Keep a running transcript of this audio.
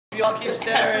y'all keep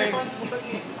staring.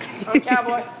 I'm a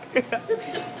cowboy.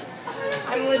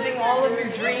 I'm living all of your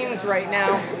dreams right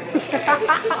now.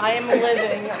 I am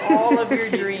living all of your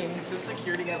dreams. The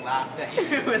security guy laughed at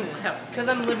you and left. Because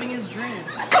I'm living his dream.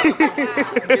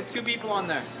 Get 2 people on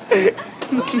there.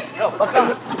 Oh, fuck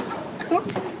up.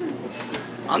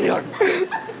 On the arm.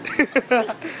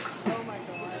 Oh my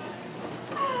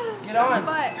god. Get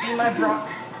on.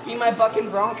 Be my fucking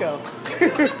Bronco.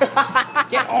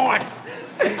 Get on.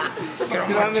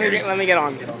 Let me get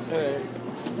on.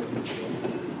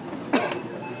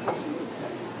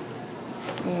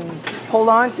 Hold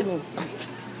on to me.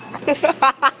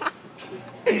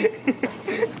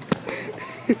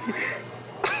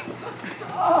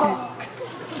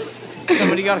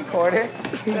 Somebody got a quarter?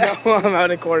 No, I'm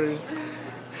out of quarters.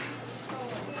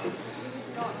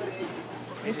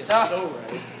 Good stuff. So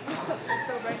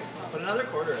right. Put another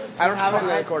quarter in. I don't have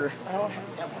another quarter.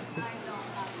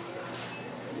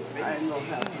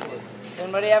 Does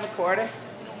anybody have a quarter?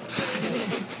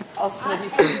 I'll say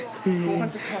who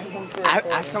wants to come home for a quarter?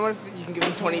 Ask someone if you can give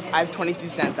them 20. I have 22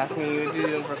 cents. Asking you to do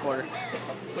them for a quarter.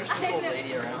 Push this old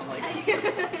lady around like.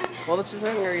 Well, let's just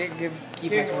let her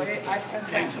keep Here, it. I have 10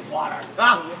 cents. Some water.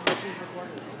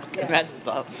 Messed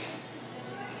up.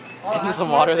 I'll Into ask some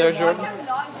you water if there, they Jordan. want I'm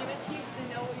not give it to you because I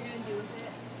know what you're gonna do with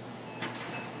it.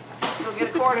 to. Go get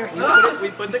a quarter. We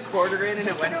put the quarter in and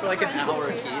it went for like an hour a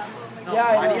piece. No, Yeah,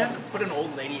 I why do know. you have to put an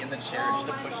old lady in the chair just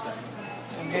to push them?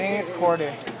 I'm getting a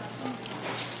quarter.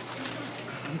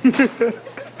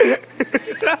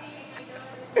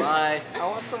 Bye. I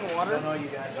want some water. I don't know you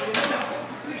guys.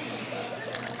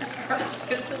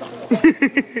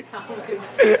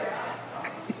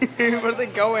 Where are they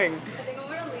going? I think I'm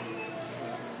gonna leave.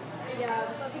 Yeah,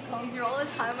 because I come here all the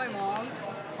time, my mom.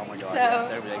 Oh my god. So-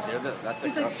 Yeah, that's a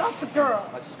He's girl. like, that's a girl.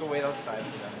 Let's just go wait outside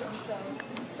for them.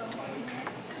 So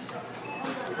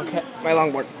funny. Okay, my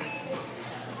longboard.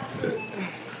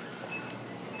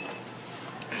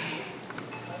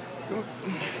 I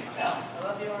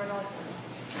love you, Arnold.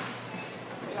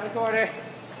 Got a quarter.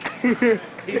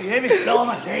 You made me spill on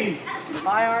my jeans.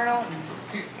 Bye, Arnold.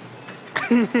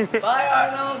 Bye,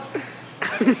 Arnold.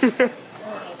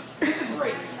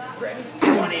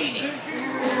 180.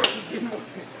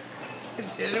 It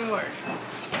didn't work.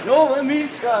 No, let me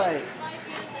try.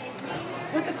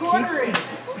 Put the quarter in.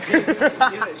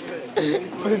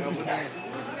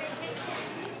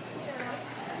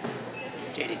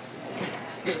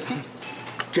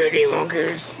 Dirty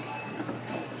wonkers.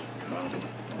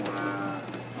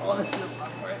 Oh, this is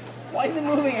why is it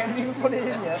moving? I haven't even put it in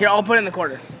yet. Here, I'll put it in the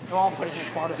quarter. No, I'll put it in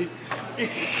the quarter.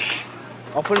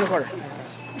 I'll put it in the quarter.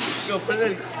 Go put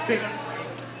it in.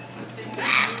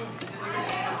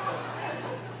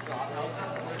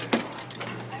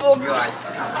 Oh, God.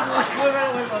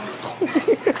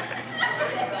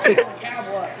 Wait,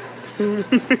 cowboy.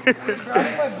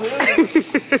 Grabbing my boots.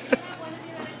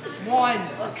 One.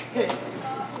 Okay.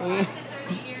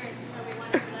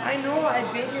 I know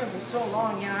I've been here for so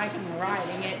long, and I've been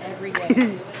riding it every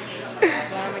day.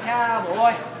 So I'm a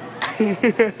cowboy.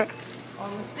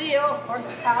 On the steel,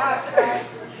 horsepower.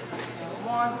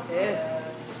 Wanted.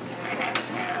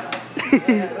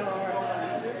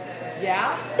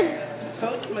 Yeah?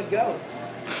 Totes my goats.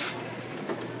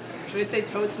 Should I say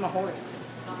totes my horse?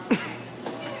 Get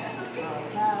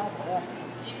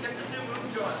some new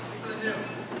moves going. Stick to the new.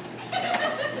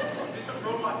 Do some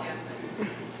robot dancing.